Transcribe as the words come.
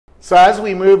So as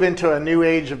we move into a new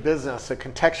age of business, a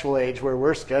contextual age where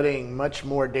we're studying much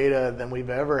more data than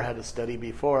we've ever had to study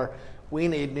before, we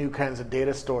need new kinds of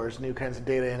data stores, new kinds of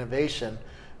data innovation.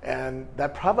 And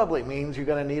that probably means you're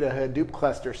going to need a Hadoop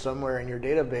cluster somewhere in your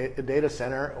data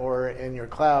center or in your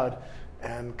cloud.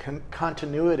 And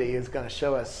Continuity is going to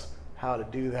show us how to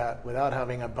do that without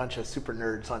having a bunch of super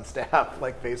nerds on staff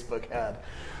like Facebook had.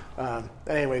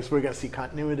 Anyways, we're going to see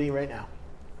Continuity right now.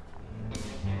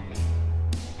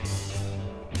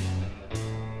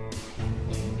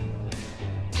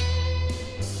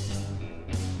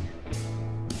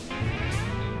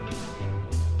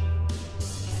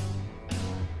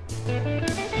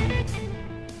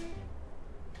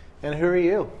 And who are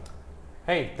you?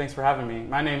 Hey, thanks for having me.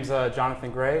 My name's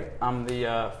Jonathan Gray. I'm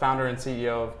the founder and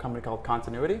CEO of a company called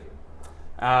Continuity.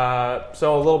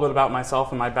 So a little bit about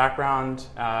myself and my background.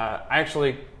 I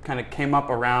actually kind of came up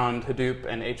around Hadoop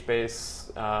and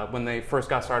HBase when they first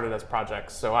got started as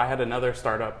projects. So I had another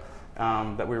startup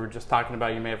that we were just talking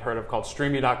about, you may have heard of, called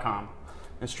Streamy.com.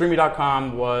 And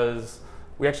Streamy.com was,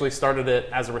 we actually started it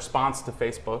as a response to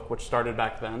Facebook, which started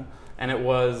back then. And it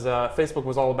was, Facebook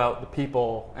was all about the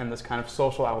people and this kind of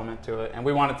social element to it. And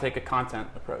we wanted to take a content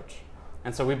approach.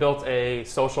 And so we built a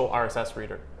social RSS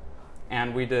reader.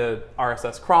 And we did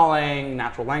RSS crawling,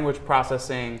 natural language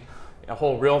processing, a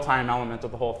whole real-time element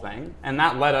of the whole thing. And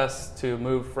that led us to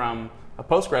move from a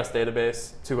Postgres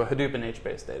database to a Hadoop and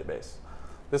HBase database.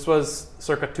 This was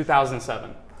circa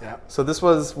 2007. Yeah. So this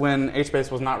was when HBase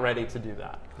was not ready to do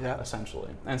that, essentially.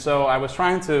 And so I was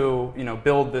trying to,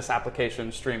 build this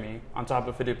application, Streamy, on top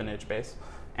of Hadoop and HBase,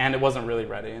 and it wasn't really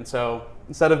ready. And so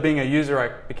instead of being a user,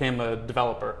 I became a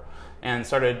developer and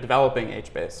started developing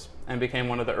HBase and became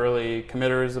one of the early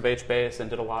committers of HBase and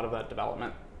did a lot of that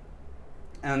development.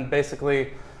 And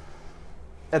basically,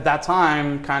 at that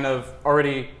time, kind of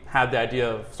already had the idea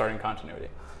of starting Continuity.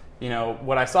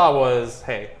 What I saw was,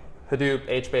 hey, Hadoop,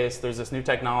 HBase, there's this new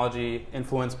technology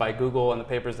influenced by Google and the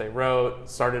papers they wrote,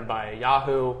 started by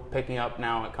Yahoo, picking up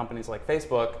now at companies like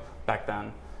Facebook back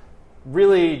then.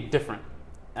 Really different.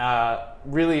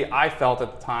 Really, I felt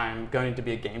at the time, going to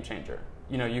be a game changer.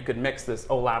 You could mix this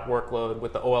OLAP workload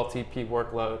with the OLTP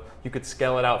workload. You could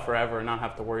scale it out forever and not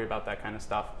have to worry about that kind of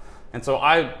stuff. And so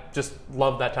I just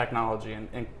loved that technology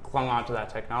and clung on to that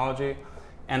technology.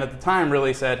 And at the time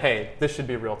really said, hey, this should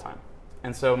be real time.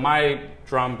 And so my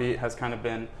drumbeat has kind of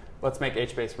been, let's make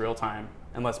HBase real time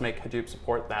and let's make Hadoop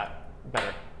support that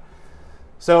better.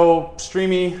 So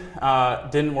Streamy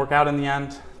didn't work out in the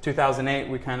end. 2008,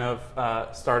 we kind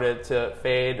of started to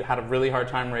fade, had a really hard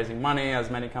time raising money,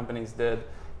 as many companies did,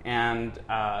 and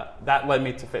that led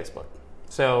me to Facebook.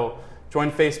 So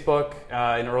joined Facebook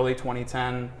in early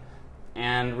 2010,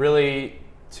 and really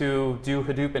to do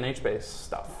Hadoop and HBase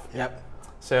stuff. Yep.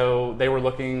 So they were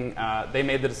looking, they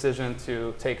made the decision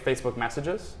to take Facebook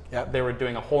messages. Yep. They were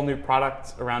doing a whole new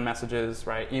product around messages,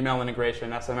 right? Email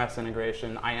integration, SMS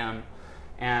integration, IM,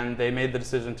 and they made the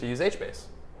decision to use HBase.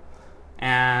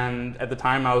 And at the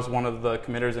time, I was one of the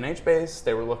committers in HBase.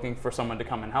 They were looking for someone to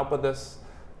come and help with this.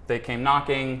 They came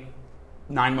knocking.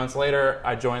 9 months later,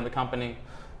 I joined the company,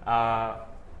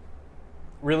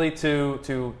 really to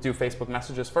do Facebook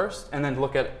messages first, and then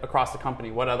look at across the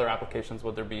company, what other applications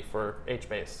would there be for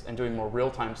HBase, and doing more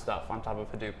real-time stuff on top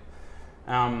of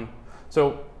Hadoop.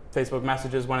 So Facebook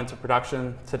messages went into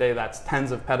production. Today, that's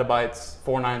tens of petabytes,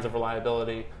 4 nines of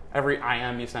reliability. Every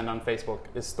IM you send on Facebook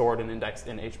is stored and indexed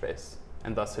in HBase,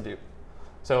 and thus Hadoop.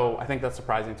 So I think that's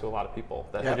surprising to a lot of people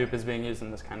that Hadoop is being used in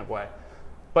this kind of way.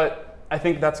 But I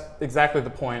think that's exactly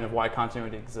the point of why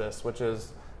Continuity exists, which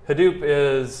is Hadoop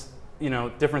is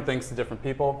different things to different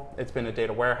people. It's been a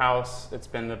data warehouse, it's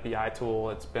been a BI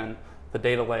tool, it's been the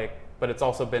data lake, but it's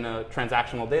also been a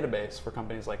transactional database for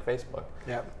companies like Facebook.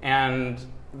 Yep. And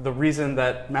the reason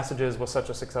that Messages was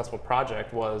such a successful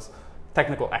project was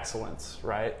technical excellence,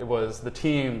 right? It was the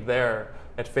team there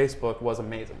at Facebook was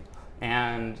amazing.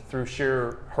 And through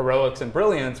sheer heroics and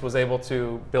brilliance was able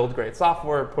to build great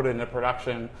software, put it into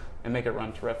production, and make it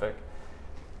run terrific.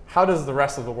 How does the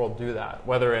rest of the world do that?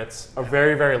 Whether it's a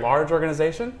very, very large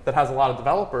organization that has a lot of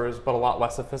developers, but a lot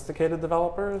less sophisticated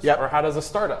developers, or how does a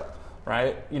startup,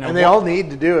 right? And they all need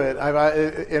to do it.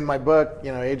 In my book,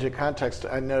 Age of Context,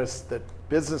 I noticed that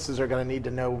businesses are going to need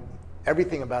to know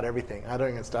everything about everything. I don't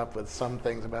even stop with some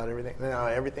things about everything. No,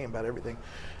 everything about everything.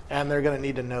 And they're going to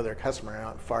need to know their customer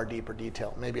in far deeper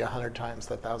detail, maybe 100 times,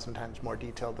 1,000 times more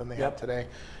detailed than they have today.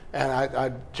 And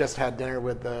I just had dinner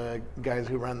with the guys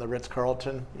who run the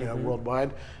Ritz-Carlton,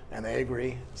 worldwide, and they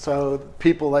agree. So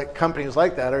people companies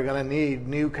like that are going to need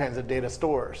new kinds of data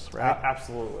stores, right?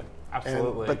 Absolutely.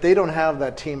 Absolutely. But they don't have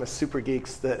that team of super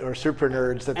geeks or super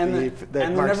nerds that and Mark they're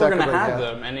never Zuckerberg going to have has.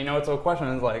 them. And so the question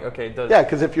is like, okay,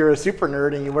 because if you're a super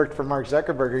nerd and you worked for Mark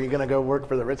Zuckerberg, are you going to go work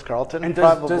for the Ritz-Carlton? And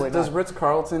does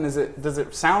Ritz-Carlton, does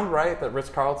it sound right that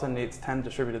Ritz-Carlton needs 10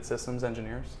 distributed systems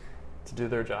engineers to do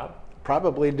their job?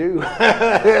 Probably do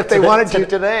if they wanted to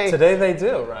today. Today they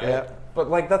do, right? Yeah. But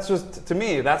like that's just, to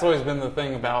me, that's always been the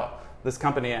thing about this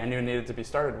company I knew needed to be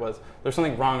started was there's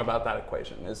something wrong about that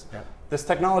equation. This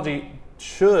technology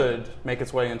should make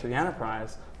its way into the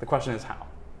enterprise. The question is how.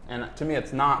 And to me,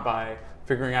 it's not by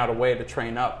figuring out a way to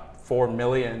train up 4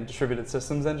 million distributed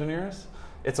systems engineers.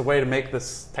 It's a way to make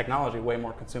this technology way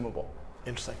more consumable.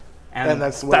 Interesting. And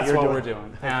that's what we're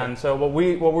doing. Okay. And so what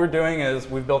we're doing is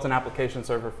we've built an application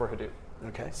server for Hadoop.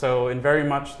 Okay. So in very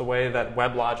much the way that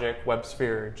WebLogic,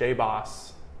 WebSphere,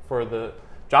 JBoss for the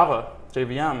Java,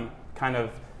 JVM, kind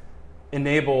of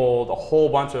enabled a whole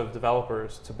bunch of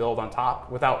developers to build on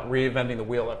top without reinventing the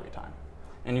wheel every time.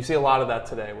 And you see a lot of that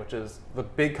today, which is the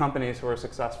big companies who are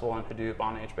successful on Hadoop,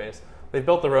 on HBase, they've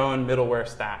built their own middleware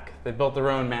stack. They've built their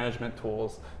own management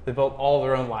tools. They've built all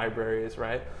their own libraries,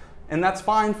 right? And that's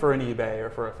fine for an eBay or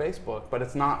for a Facebook, but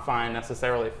it's not fine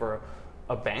necessarily for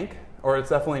a bank, or it's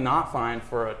definitely not fine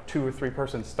for a 2 or 3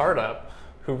 person startup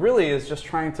who really is just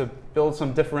trying to build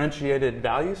some differentiated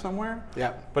value somewhere,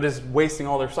 but is wasting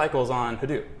all their cycles on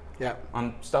Hadoop,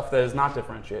 on stuff that is not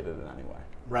differentiated in any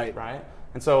way. Right?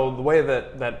 And so the way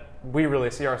that we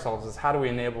really see ourselves is how do we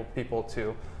enable people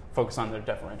to focus on their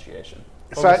differentiation,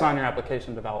 focus on your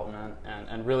application development,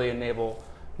 and really enable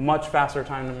much faster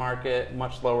time to market,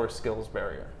 much lower skills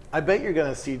barrier. I bet you're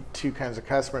going to see 2 kinds of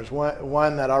customers.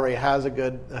 One that already has a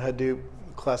good Hadoop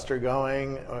cluster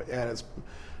going and is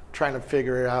trying to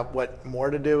figure out what more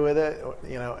to do with it,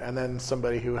 and then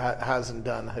somebody who hasn't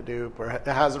done Hadoop or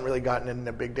hasn't really gotten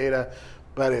into big data,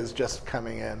 but is just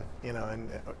coming in,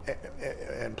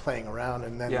 and playing around,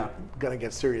 and then going to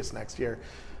get serious next year.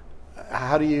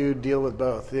 How do you deal with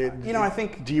both? I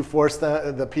think... Do you force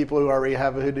the people who already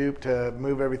have a Hadoop to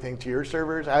move everything to your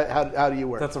servers? How do you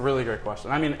work? That's a really great question.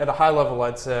 I mean, at a high level,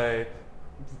 I'd say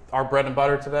our bread and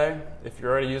butter today, if you're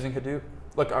already using Hadoop,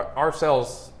 look, our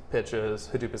sales pitch is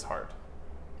Hadoop is hard,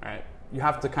 right? You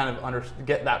have to kind of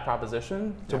get that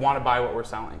proposition to want to buy what we're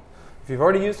selling. If you've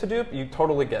already used Hadoop, you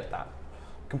totally get that.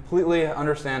 Completely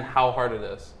understand how hard it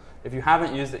is. If you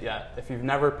haven't used it yet, if you've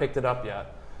never picked it up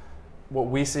yet, what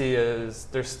we see is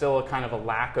there's still a kind of a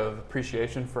lack of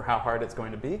appreciation for how hard it's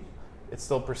going to be. It's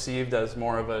still perceived as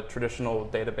more of a traditional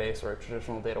database or a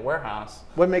traditional data warehouse.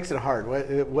 What makes it hard?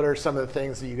 What are some of the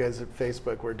things that you guys at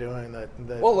Facebook were doing that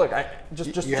well, look,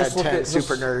 you had 10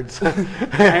 super nerds.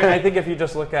 I think if you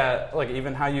just look at like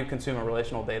even how you consume a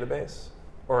relational database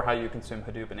or how you consume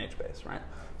Hadoop and HBase, right?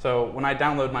 So when I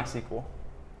download MySQL,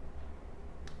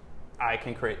 I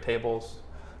can create tables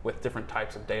with different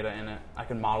types of data in it. I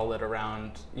can model it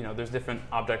around, there's different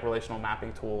object relational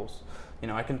mapping tools.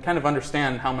 I can kind of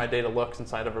understand how my data looks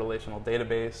inside of a relational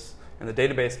database, and the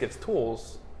database gives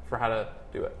tools for how to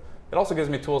do it. It also gives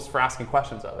me tools for asking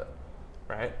questions of it,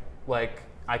 right? Like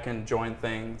I can join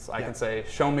things. I can say,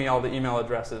 show me all the email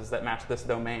addresses that match this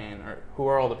domain, or who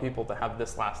are all the people that have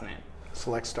this last name.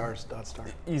 Select stars, dot star.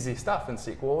 Easy stuff in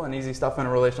SQL and easy stuff in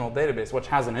a relational database, which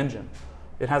has an engine.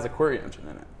 It has a query engine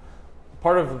in it.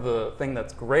 Part of the thing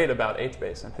that's great about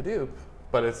HBase and Hadoop,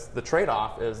 but it's the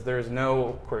trade-off is there's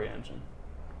no query engine,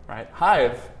 right?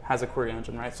 Hive has a query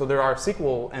engine, right? So there are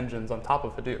SQL engines on top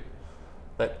of Hadoop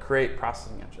that create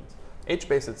processing engines.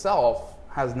 HBase itself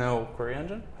has no query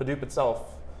engine. Hadoop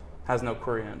itself has no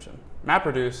query engine.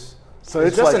 MapReduce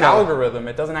is just an algorithm.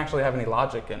 It doesn't actually have any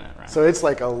logic in it, right? So it's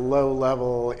like a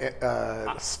low-level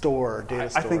data store. I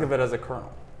think of it as a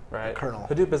kernel. Right? Kernel.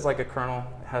 Hadoop is like a kernel.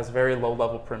 It has very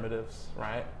low-level primitives,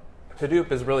 right? Hadoop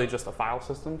is really just a file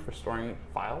system for storing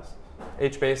files.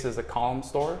 HBase is a column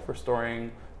store for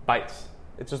storing bytes.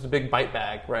 It's just a big byte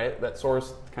bag, right? That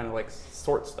sorts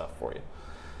stuff for you.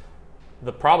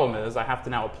 The problem is I have to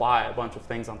now apply a bunch of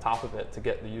things on top of it to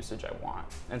get the usage I want.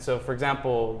 And so, for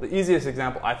example, the easiest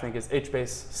example I think is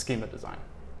HBase schema design.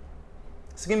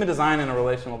 Schema design in a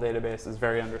relational database is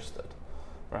very understood.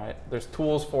 Right? There's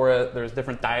tools for it. There's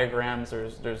different diagrams.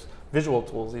 There's visual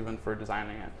tools even for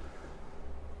designing it.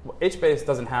 Well, HBase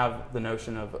doesn't have the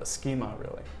notion of a schema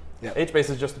really. HBase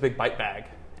is just a big byte bag,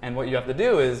 and what you have to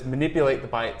do is manipulate the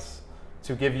bytes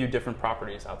to give you different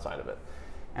properties outside of it.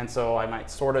 And so I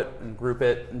might sort it and group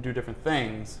it and do different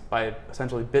things by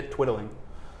essentially bit twiddling.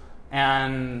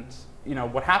 And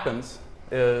what happens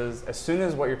is as soon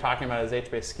as what you're talking about is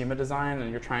HBase schema design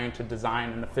and you're trying to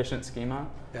design an efficient schema,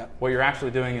 what you're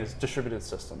actually doing is distributed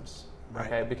systems. Right.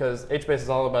 Okay? Because HBase is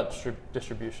all about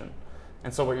distribution.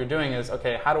 And so what you're doing is,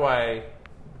 okay, how do I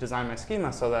design my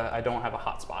schema so that I don't have a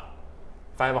hotspot?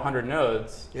 If I have 100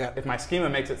 nodes, if my schema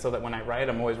makes it so that when I write,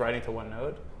 I'm always writing to one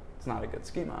node, it's not a good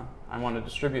schema. I want to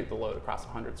distribute the load across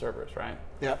 100 servers, right?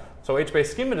 So HBase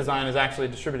schema design is actually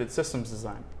distributed systems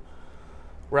design.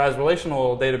 Whereas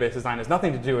relational database design has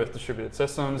nothing to do with distributed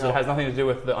systems. It has nothing to do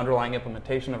with the underlying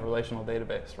implementation of relational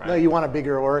database, right? No, you want a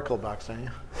bigger Oracle box, don't you?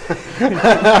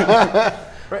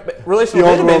 Right, but relational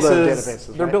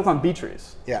databases, they're built on B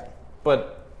trees.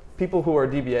 But people who are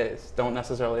DBAs don't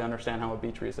necessarily understand how a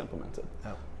B tree is implemented.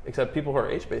 Except people who are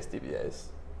HBase DBAs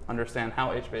understand how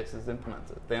HBase is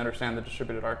implemented. They understand the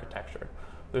distributed architecture.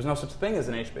 There's no such thing as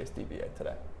an HBase DBA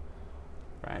today,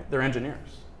 right? They're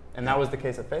engineers. And that was the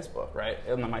case at Facebook, right?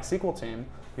 In the MySQL team,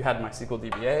 you had MySQL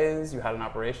DBAs, you had an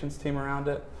operations team around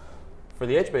it. For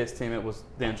the HBase team, it was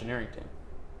the engineering team,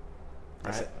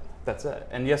 right? That's it.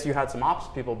 And yes, you had some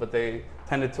ops people, but they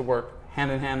tended to work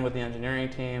hand in hand with the engineering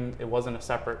team. It wasn't a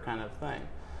separate kind of thing.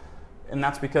 And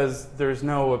that's because there's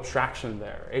no abstraction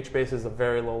there. HBase is a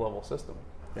very low-level system.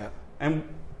 And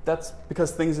that's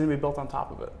because things need to be built on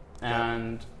top of it.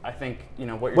 And I think, you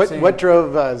know, what you're seeing... What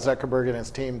drove Zuckerberg and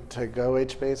his team to go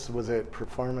HBase? Was it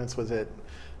performance? Was it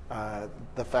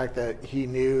the fact that he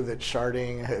knew that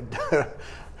sharding had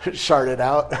sharded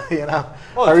out, you know?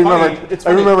 Well, I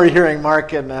remember hearing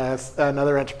Mark and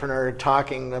another entrepreneur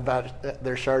talking about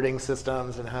their sharding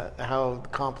systems and how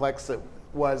complex it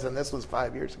was, and this was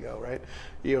 5 years ago, right?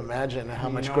 You imagine how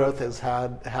much growth has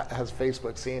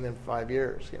Facebook seen in 5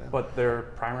 years, you know? But their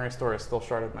primary store is still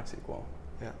sharded MySQL.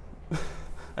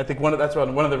 I think that's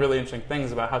one of the really interesting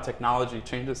things about how technology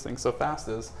changes things so fast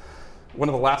is one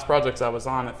of the last projects I was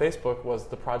on at Facebook was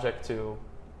the project to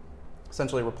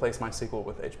essentially replace MySQL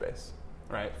with HBase,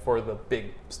 right? For the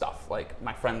big stuff like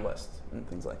my friend list and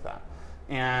things like that.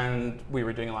 And we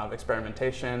were doing a lot of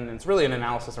experimentation, and it's really an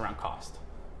analysis around cost,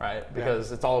 right?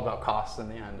 Because it's all about cost in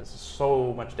the end. It's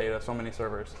so much data, so many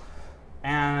servers.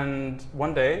 And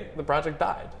one day the project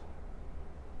died.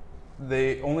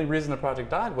 The only reason the project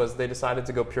died was they decided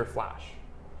to go pure flash,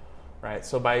 right?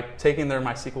 So by taking their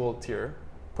MySQL tier,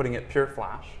 putting it pure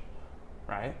flash,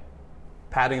 right?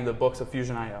 Padding the books of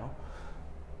Fusion IO,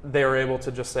 they were able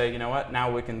to just say, you know what,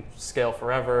 now we can scale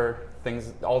forever.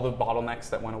 All the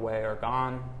bottlenecks that went away are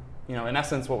gone. You know, in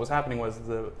essence, what was happening was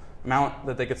the amount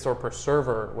that they could store per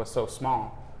server was so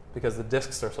small because the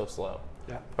disks are so slow.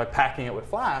 By packing it with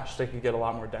Flash, they could get a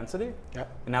lot more density. And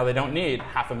now they don't need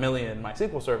 500,000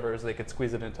 MySQL servers. They could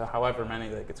squeeze it into however many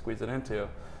they could squeeze it into.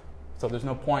 So there's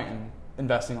no point in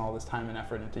investing all this time and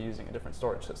effort into using a different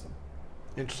storage system.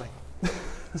 Interesting. We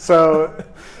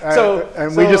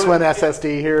just went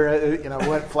SSD here, you know,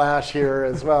 went Flash here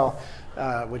as well,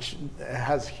 which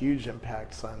has huge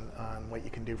impacts on what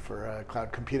you can do for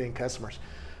cloud computing customers.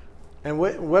 And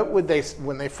what would they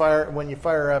when you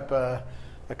fire up a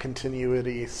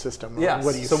continuity system? What do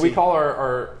you see? So we call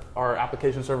our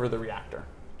application server the Reactor.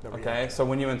 Okay, so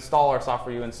when you install our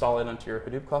software, you install it into your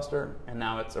Hadoop cluster, and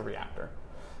now it's a Reactor.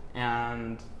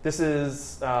 And this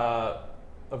is a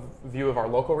view of our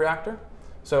local Reactor.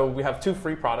 So we have 2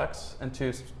 free products and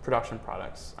 2 production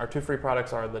products. Our 2 free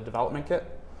products are the development kit,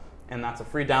 and that's a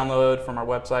free download from our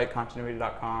website,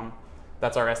 continuuity.com.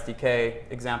 That's our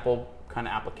SDK example kind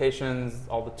of applications,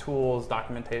 all the tools,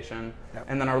 documentation,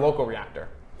 and then our local Reactor.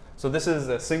 So this is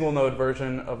a single node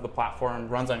version of the platform,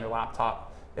 runs on your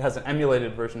laptop. It has an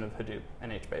emulated version of Hadoop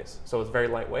and HBase. So it's very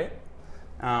lightweight,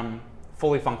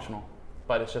 fully functional,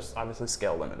 but it's just obviously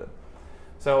scale limited.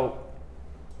 So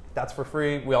that's for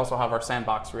free. We also have our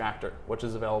Sandbox Reactor, which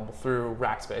is available through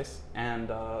Rackspace, and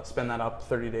spin that up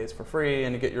 30 days for free,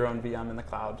 and you get your own VM in the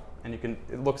cloud. And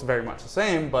it looks very much the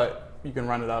same, but you can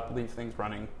run it up, leave things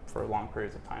running for long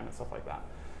periods of time and stuff like that.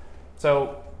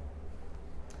 So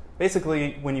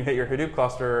basically, when you hit your Hadoop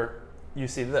cluster, you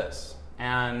see this.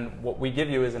 And what we give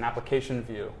you is an application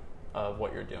view of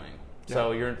what you're doing.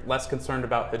 So you're less concerned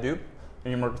about Hadoop,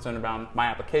 and you're more concerned about my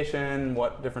application,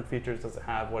 what different features does it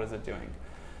have, what is it doing.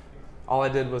 All I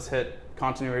did was hit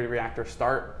Continuity Reactor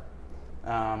start.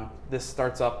 This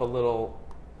starts up a little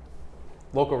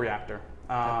local reactor.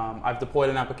 I've deployed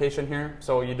an application here.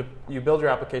 So you build your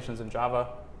applications in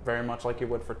Java, very much like you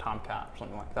would for Tomcat or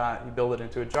something like that. You build it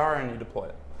into a jar and you deploy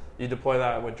it. You deploy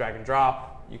that with drag and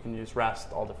drop. You can use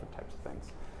REST, all different types of things.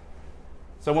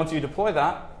 So once you deploy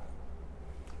that,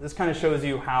 this kind of shows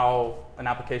you how an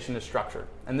application is structured.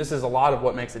 And this is a lot of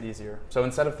what makes it easier. So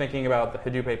instead of thinking about the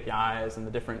Hadoop APIs and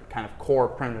the different kind of core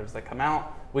primitives that come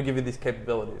out, we give you these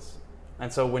capabilities.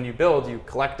 And so when you build, you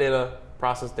collect data,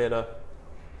 process data,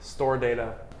 store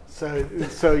data.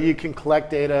 So you can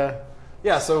collect data.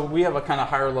 Yeah, so we have a kind of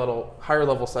higher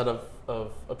level set of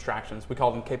of abstractions. We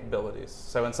call them capabilities.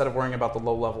 So instead of worrying about the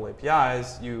low-level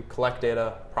APIs, you collect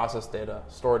data, process data,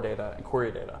 store data, and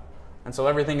query data. And so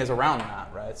everything is around that,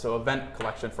 right? So event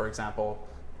collection, for example,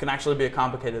 can actually be a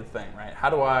complicated thing, right? How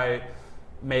do I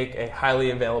make a highly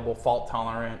available,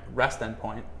 fault-tolerant REST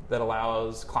endpoint that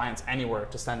allows clients anywhere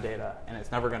to send data, and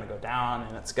it's never going to go down,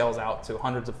 and it scales out to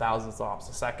hundreds of thousands of ops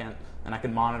a second, and I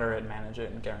can monitor it, manage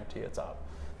it, and guarantee it's up.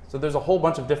 So there's a whole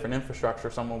bunch of different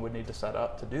infrastructure someone would need to set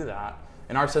up to do that.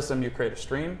 In our system, you create a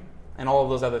stream, and all of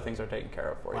those other things are taken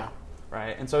care of for you,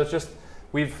 right? And so it's just,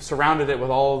 we've surrounded it with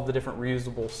all of the different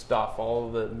reusable stuff, all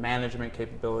of the management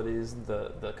capabilities,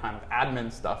 the kind of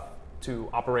admin stuff to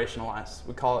operationalize.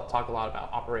 We talk a lot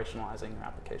about operationalizing your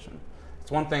application.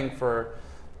 It's one thing for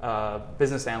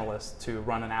business analysts to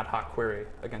run an ad hoc query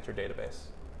against your database.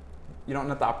 You don't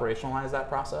have to operationalize that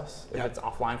process. If it's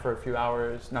offline for a few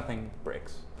hours, nothing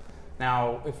breaks.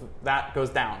 Now, if that goes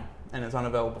down and is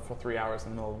unavailable for 3 hours in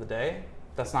the middle of the day,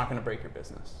 that's not going to break your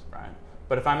business, right?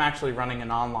 But if I'm actually running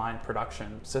an online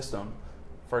production system,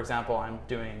 for example, I'm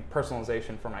doing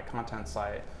personalization for my content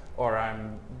site, or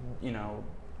I'm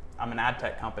an ad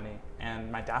tech company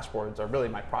and my dashboards are really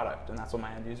my product and that's what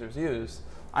my end users use,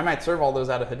 I might serve all those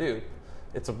out of Hadoop.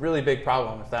 It's a really big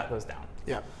problem if that goes down.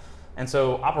 Yeah. And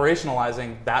so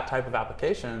operationalizing that type of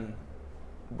application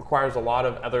requires a lot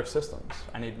of other systems.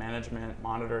 I need management,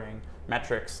 monitoring,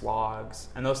 metrics, logs,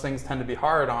 and those things tend to be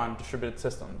hard on distributed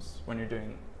systems when you're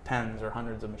doing tens or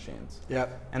hundreds of machines.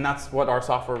 Yep. And that's what our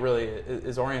software really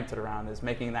is oriented around, is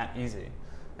making that easy.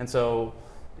 And so,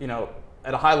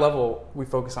 at a high level, we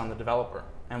focus on the developer.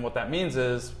 And what that means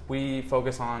is we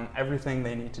focus on everything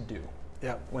they need to do.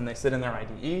 Yep. When they sit in their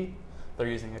IDE, they're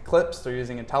using Eclipse, they're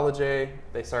using IntelliJ,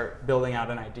 they start building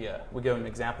out an idea. We give them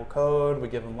example code, we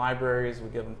give them libraries, we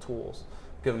give them tools,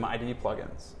 we give them IDE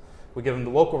plugins. We give them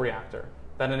the local reactor.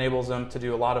 That enables them to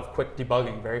do a lot of quick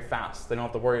debugging very fast. They don't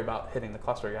have to worry about hitting the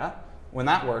cluster yet. When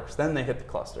that works, then they hit the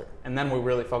cluster. And then we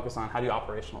really focus on how do you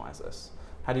operationalize this?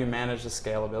 How do you manage the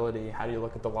scalability? How do you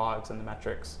look at the logs and the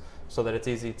metrics so that it's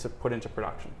easy to put into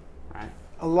production, right?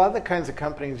 A lot of the kinds of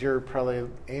companies you're probably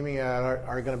aiming at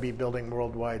are going to be building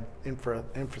worldwide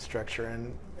infrastructure,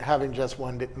 and having just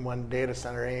one data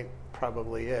center ain't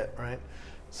probably it, right?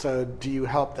 So do you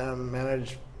help them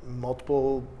manage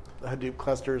multiple Hadoop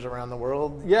clusters around the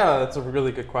world? Yeah, that's a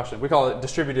really good question. We call it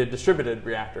distributed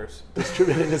reactors.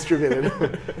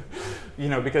 Distributed.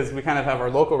 Because we kind of have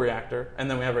our local reactor, and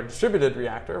then we have our distributed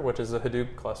reactor, which is a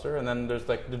Hadoop cluster, and then there's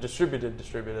like the distributed.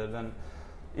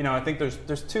 And I think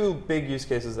there's two big use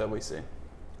cases that we see.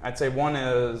 I'd say one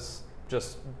is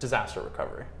just disaster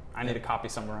recovery. I need a copy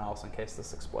somewhere else in case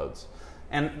this explodes,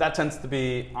 and that tends to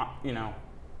be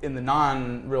in the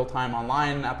non-real-time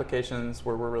online applications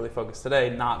where we're really focused today,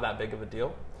 not that big of a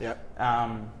deal. Yep.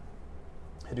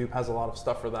 Hadoop has a lot of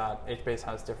stuff for that. HBase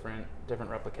has different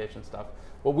replication stuff.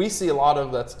 What we see a lot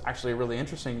of that's actually a really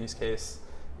interesting use case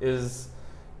is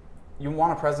you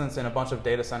want a presence in a bunch of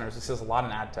data centers. This is a lot in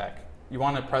ad tech. You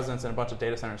want a presence in a bunch of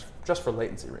data centers just for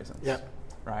latency reasons. Yep.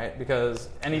 Right? Because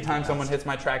anytime someone hits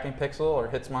my tracking pixel or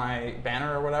hits my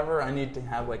banner or whatever, I need to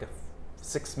have like a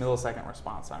 6 millisecond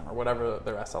response time or whatever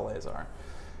their SLAs are.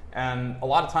 And a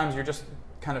lot of times you just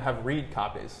kind of have read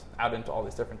copies out into all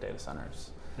these different data centers.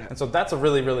 Yeah. And so that's a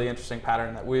really, really interesting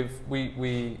pattern that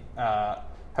we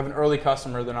have an early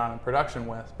customer they're not in production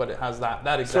with, but it has that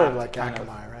exact sort of like kind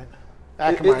Akamai, right?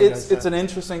 It's an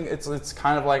interesting, it's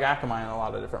kind of like Akamai in a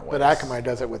lot of different ways. But Akamai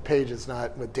does it with pages,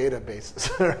 not with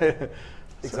databases, right?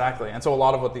 Exactly. And so a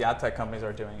lot of what the ad tech companies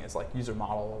are doing is like user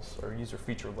models or user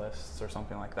feature lists or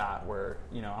something like that, where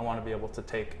I want to be able to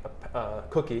take a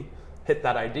cookie, hit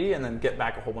that ID, and then get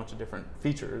back a whole bunch of different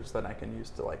features that I can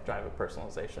use to like drive a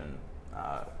personalization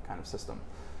kind of system.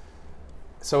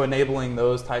 So enabling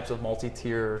those types of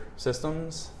multi-tier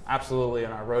systems, absolutely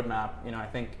in our roadmap. I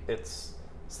think it's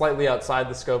slightly outside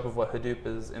the scope of what Hadoop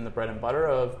is in the bread and butter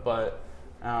of, but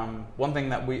one thing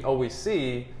that we always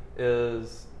see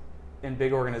is in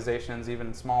big organizations, even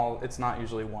in small, it's not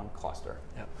usually one cluster.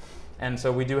 Yep. And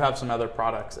so we do have some other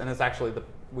products, and it's actually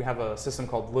we have a system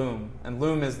called Loom, and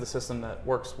Loom is the system that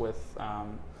works with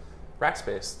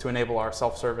Rackspace to enable our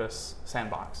self-service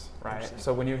sandbox, right?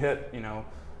 So when you hit,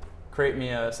 create me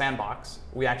a sandbox,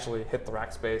 we actually hit the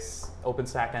Rackspace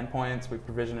OpenStack endpoints, we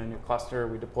provision a new cluster,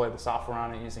 we deploy the software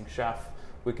on it using Chef,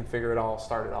 we configure it all,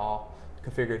 start it all,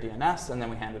 configure DNS, and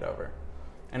then we hand it over.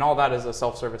 And all that is a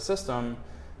self-service system.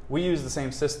 We use the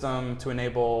same system to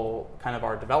enable kind of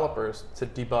our developers to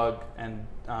debug and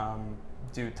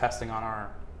do testing on our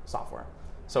software.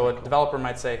 So a developer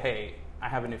might say, hey, I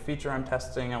have a new feature I'm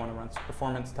testing, I want to run some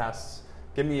performance tests,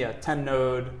 give me a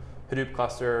 10-node Hadoop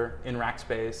cluster in rack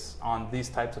space on these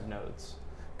types of nodes.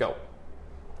 Go.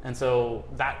 And so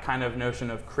that kind of notion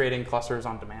of creating clusters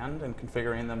on demand and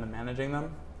configuring them and managing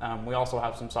them, we also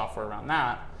have some software around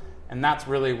that. And that's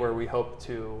really where we hope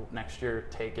to next year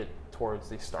take it towards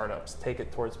these startups, take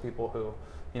it towards people who,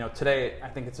 today I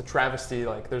think it's a travesty.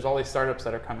 Like there's all these startups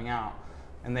that are coming out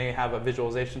and they have a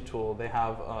visualization tool. They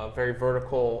have a very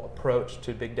vertical approach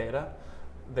to big data.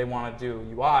 They want to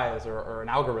do UIs or an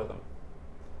algorithm.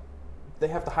 They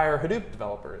have to hire Hadoop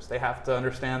developers. They have to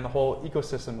understand the whole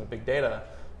ecosystem of big data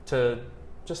to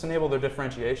just enable their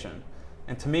differentiation.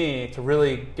 And to me, to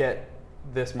really get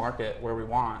this market where we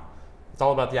want, it's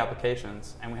all about the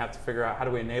applications, and we have to figure out how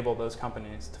do we enable those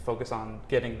companies to focus on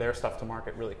getting their stuff to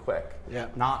market really quick. Yeah.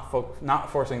 Not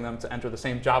forcing them to enter the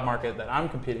same job market that I'm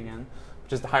competing in,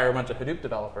 which is to hire a bunch of Hadoop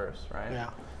developers, right?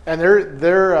 Yeah, and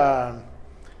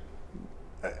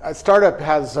a startup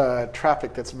has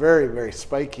traffic that's very, very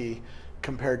spiky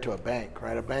compared to a bank,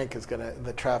 right? A bank is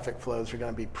the traffic flows are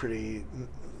gonna be pretty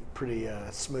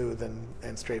smooth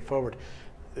and straightforward.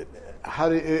 How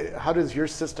does your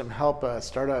system help a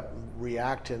startup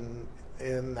react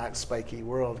in that spiky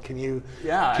world? Can you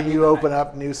open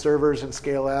up new servers and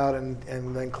scale out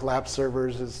and then collapse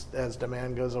servers as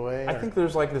demand goes away? I think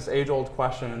there's like this age-old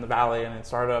question in the Valley and in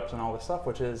startups and all this stuff,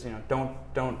 which is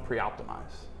don't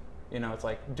pre-optimize. It's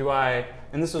like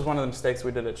and this was one of the mistakes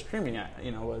we did at Streaming,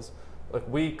 was like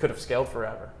we could have scaled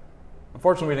forever.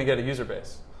 Unfortunately, we didn't get a user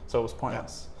base, so it was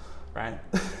pointless. Yeah. Right?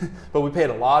 But we paid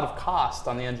a lot of cost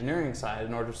on the engineering side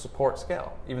in order to support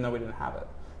scale, even though we didn't have it.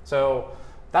 So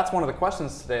that's one of the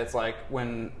questions today. It's like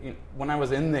when I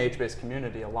was in the HBase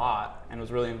community a lot and was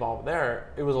really involved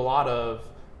there, it was a lot of,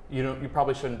 you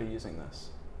probably shouldn't be using this.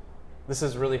 This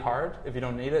is really hard. If you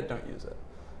don't need it, don't use it.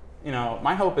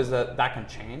 My hope is that can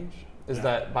change,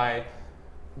 that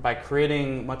by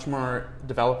creating much more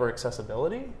developer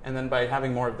accessibility and then by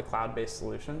having more of the cloud-based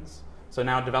solutions. So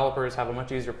now developers have a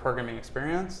much easier programming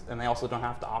experience, and they also don't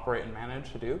have to operate and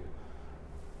manage Hadoop.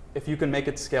 If you can make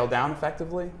it scale down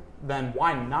effectively, then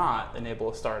why not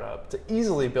enable a startup to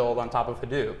easily build on top of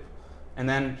Hadoop? And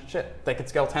then, they could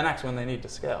scale 10x when they need to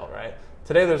scale, right?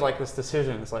 Today there's like this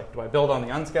decision. It's like, do I build on the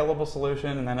unscalable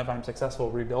solution, and then if I'm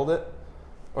successful, rebuild it?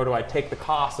 Or do I take the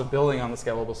cost of building on the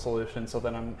scalable solution so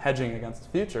that I'm hedging against the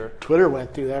future? Twitter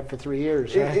went through that for 3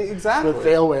 years, right? Exactly. With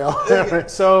fail whale.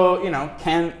 So,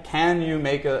 can you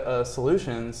make a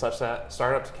solution such that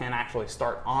startups can actually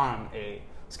start on a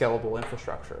scalable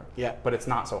infrastructure? Yeah. But it's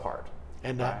not so hard.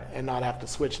 And not have to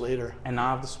switch later. And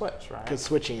not have to switch, right? Because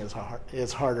switching is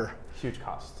harder. Huge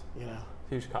cost.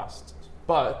 Huge cost.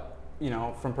 But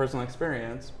from personal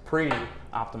experience,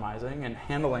 pre-optimizing and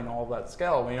handling all of that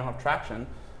scale when you don't have traction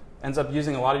ends up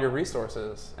using a lot of your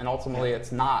resources, and ultimately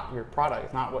it's not your product,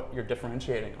 it's not what you're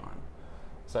differentiating on.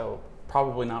 So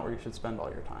probably not where you should spend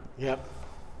all your time. Yep.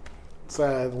 It's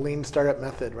a lean startup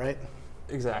method, right?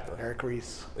 Exactly. Eric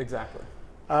Ries. Exactly.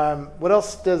 What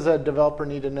else does a developer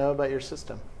need to know about your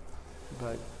system,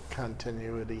 about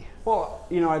continuity? Well,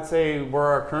 I'd say where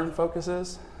our current focus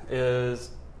is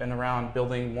and around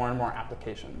building more and more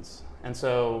applications. And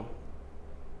so,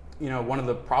 one of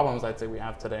the problems I'd say we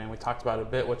have today, and we talked about it a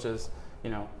bit, which is,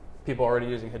 people already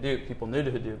using Hadoop, people new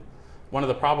to Hadoop. One of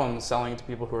the problems selling to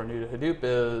people who are new to Hadoop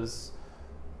is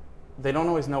they don't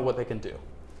always know what they can do.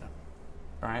 Yeah.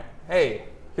 All right? Hey,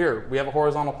 here, we have a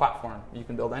horizontal platform. You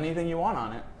can build anything you want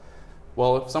on it.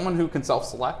 Well, if someone who can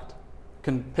self-select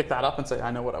can pick that up and say,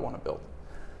 I know what I want to build.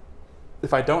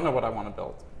 If I don't know what I want to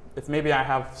build, if maybe I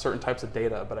have certain types of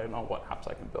data, but I don't know what apps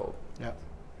I can build. Yeah.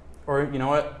 Or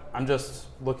I'm just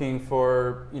looking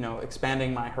for,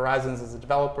 expanding my horizons as a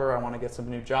developer. I want to get some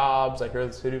new jobs. I hear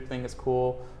this Hadoop thing is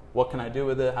cool. What can I do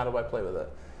with it? How do I play with it?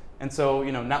 And so,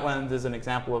 NetLens is an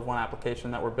example of one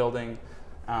application that we're building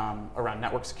around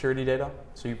network security data.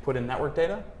 So you put in network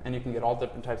data, and you can get all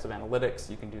different types of analytics.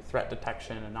 You can do threat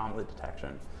detection, anomaly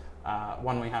detection.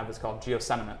 One we have is called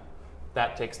geosentiment.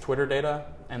 That takes Twitter data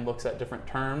and looks at different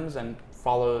terms and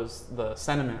follows the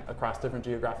sentiment across different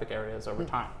geographic areas over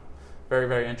time. Very,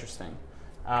 very interesting.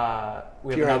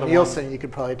 If you're at Nielsen, you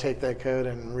could probably take that code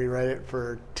and rewrite it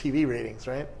for TV ratings,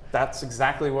 right? That's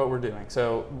exactly what we're doing.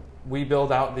 So we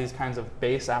build out these kinds of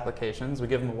base applications. We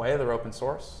give them away. They're open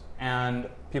source. And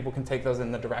people can take those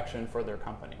in the direction for their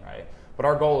company, right? But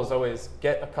our goal is always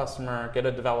get a customer, get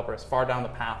a developer as far down the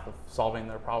path of solving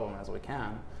their problem as we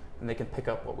can, and they can pick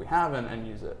up what we have and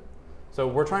use it. So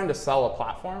we're trying to sell a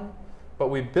platform, but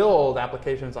we build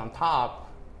applications on top,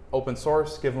 open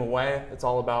source, give them away. It's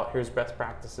all about here's best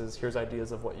practices, here's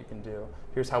ideas of what you can do,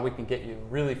 here's how we can get you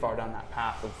really far down that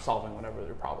path of solving whatever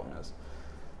your problem is.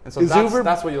 And so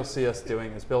that's what you'll see us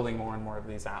doing, is building more and more of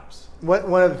these apps.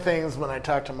 One of the things when I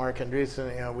talked to Mark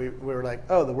Andreessen, we were like,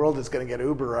 oh, the world is going to get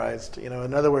Uberized.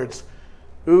 In other words,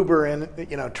 Uber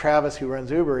and Travis, who runs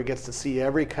Uber, gets to see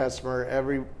every customer,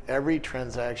 every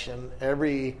transaction,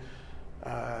 every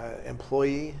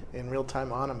employee in real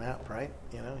time on a map, right?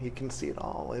 He can see it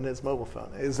all in his mobile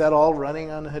phone. Is that all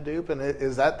running on Hadoop? And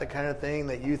is that the kind of thing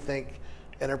that you think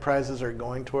enterprises are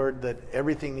going toward, that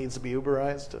everything needs to be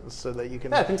Uberized so that you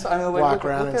can walk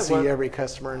around and see every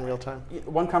customer in real time?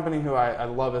 One company who I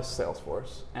love is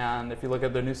Salesforce. And if you look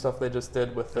at their new stuff they just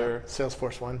did with their...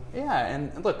 Salesforce One. Yeah,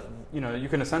 and look, you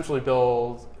can essentially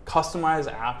build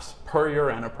customized apps per your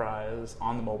enterprise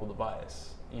on the mobile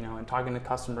device. And talking to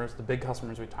customers, the big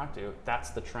customers we talk to,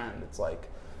 that's the trend. It's like,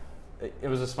 it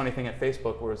was this funny thing at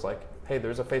Facebook where it's like, hey,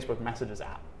 there's a Facebook Messages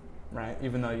app. Right,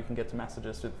 even though you can get to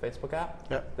messages through the Facebook app,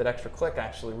 that extra click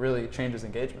actually really changes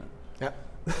engagement. Yep.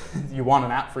 You want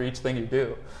an app for each thing you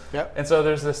do. Yep. And so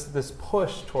there's this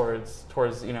push towards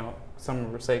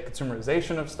some would say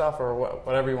consumerization of stuff, or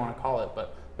whatever you want to call it,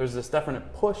 but there's this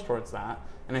definite push towards that.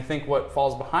 And I think what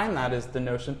falls behind that is the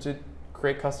notion to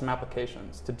create custom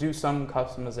applications, to do some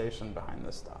customization behind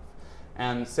this stuff.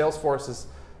 And Salesforce is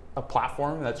a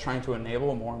platform that's trying to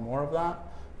enable more and more of that.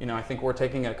 I think we're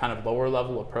taking a kind of lower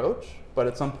level approach, but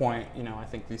at some point, I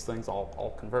think these things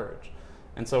all converge.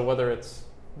 And so whether it's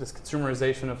this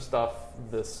consumerization of stuff,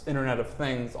 this Internet of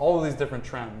Things, all of these different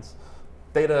trends,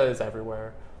 data is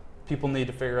everywhere. People need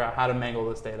to figure out how to mangle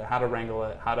this data, how to wrangle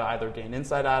it, how to either gain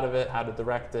insight out of it, how to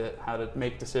direct it, how to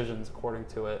make decisions according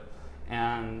to it.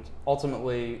 And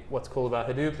ultimately, what's cool about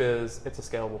Hadoop is it's a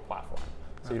scalable platform.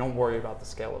 So you don't worry about the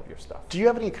scale of your stuff. Do you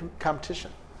have any competition?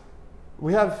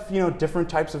 We have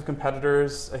different types of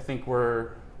competitors. I think we're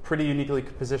pretty uniquely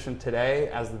positioned today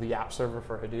as the app server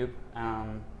for Hadoop.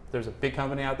 There's a big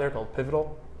company out there called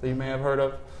Pivotal that you may have heard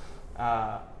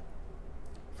of.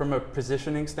 From a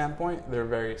positioning standpoint, they're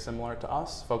very similar to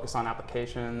us, focus on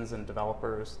applications and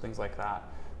developers, things like that.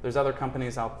 There's other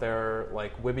companies out there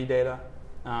like Wibidata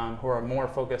who are more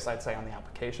focused, I'd say, on the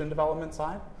application development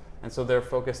side. And so they're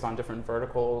focused on different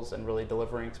verticals and really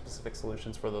delivering specific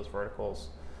solutions for those verticals.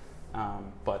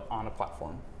 But on a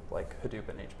platform like Hadoop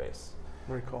and HBase.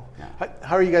 Very cool. Yeah.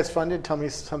 How are you guys funded? Tell me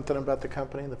something about the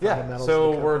company, the fundamentals.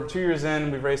 So we're 2 years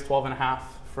in. We've raised 12.5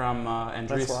 from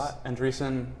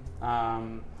Andreessen,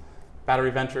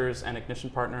 Battery Ventures, and Ignition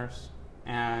Partners,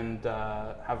 and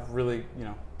have really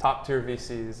top tier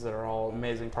VCs that are all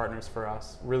amazing partners for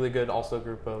us. Really good also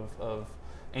group of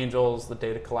angels, the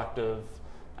Data Collective.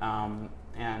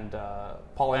 And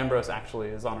Paul Ambrose actually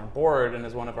is on our board and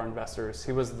is one of our investors.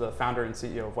 He was the founder and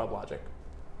CEO of WebLogic.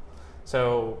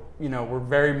 So, we're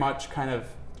very much kind of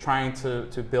trying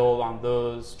to build on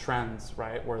those trends,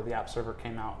 right, where the app server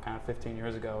came out kind of 15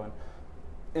 years ago.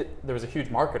 And there was a huge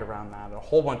market around that, and a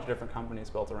whole bunch of different companies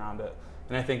built around it.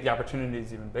 And I think the opportunity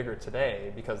is even bigger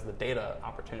today because the data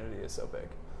opportunity is so big.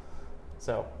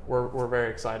 So we're very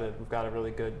excited. We've got a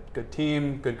really good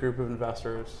team, good group of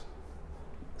investors.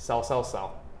 Sell.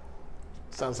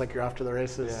 Sounds like you're off to the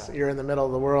races. Yeah. You're in the middle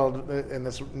of the world in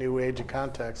this new age of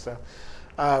context. So,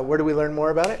 where do we learn more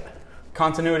about it?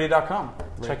 Continuuity.com.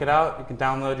 Right. Check it out. You can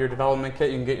download your development kit.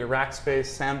 You can get your Rackspace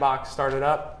Sandbox started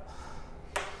up,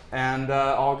 and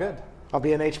all good. I'll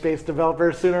be an HBase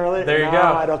developer sooner or later. There you go.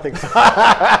 I don't think so.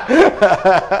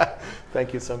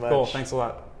 Thank you so much. Cool. Thanks a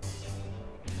lot.